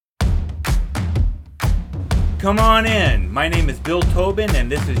Come on in. My name is Bill Tobin,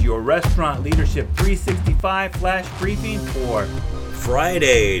 and this is your Restaurant Leadership 365 flash briefing for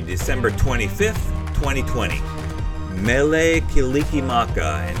Friday, December 25th, 2020. Mele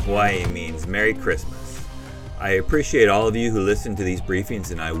Kalikimaka in Hawaii means Merry Christmas. I appreciate all of you who listen to these briefings,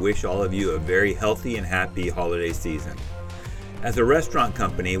 and I wish all of you a very healthy and happy holiday season. As a restaurant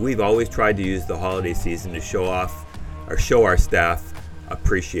company, we've always tried to use the holiday season to show our staff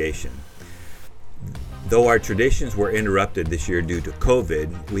appreciation. Though our traditions were interrupted this year due to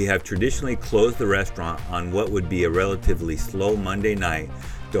COVID, we have traditionally closed the restaurant on what would be a relatively slow Monday night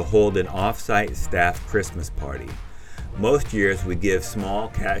to hold an off-site staff Christmas party. Most years we give small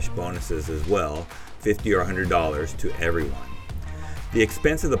cash bonuses as well, $50 or $100 to everyone. The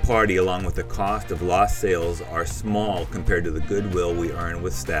expense of the party along with the cost of lost sales are small compared to the goodwill we earn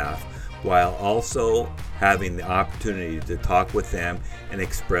with staff, while also having the opportunity to talk with them and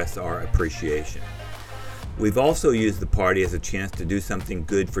express our appreciation. We've also used the party as a chance to do something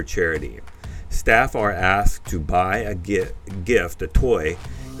good for charity. Staff are asked to buy a gift, a toy,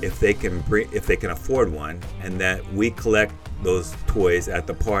 if they can afford one, and that we collect those toys at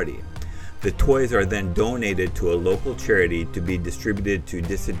the party. The toys are then donated to a local charity to be distributed to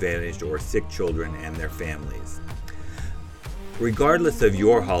disadvantaged or sick children and their families. Regardless of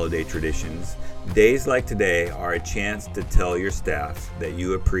your holiday traditions, days like today are a chance to tell your staff that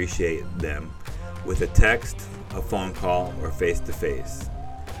you appreciate them with a text, a phone call, or face-to-face.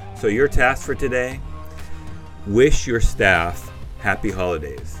 So your task for today, wish your staff happy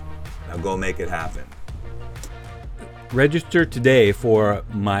holidays. Now go make it happen. Register today for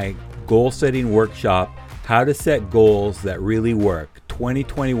my goal setting workshop, How to Set Goals That Really Work,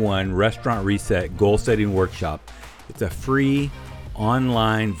 2021 Restaurant Reset Goal Setting Workshop. It's a free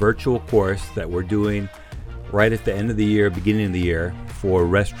online virtual course that we're doing right at the end of the year, beginning of the year for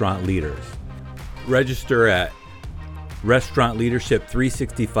restaurant leaders. Register at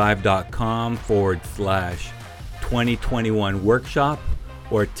restaurantleadership365.com/2021 workshop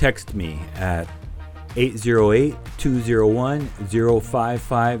or text me at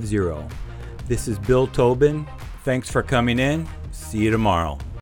 808-201-0550. This is Bill Tobin. Thanks for coming in. See you tomorrow.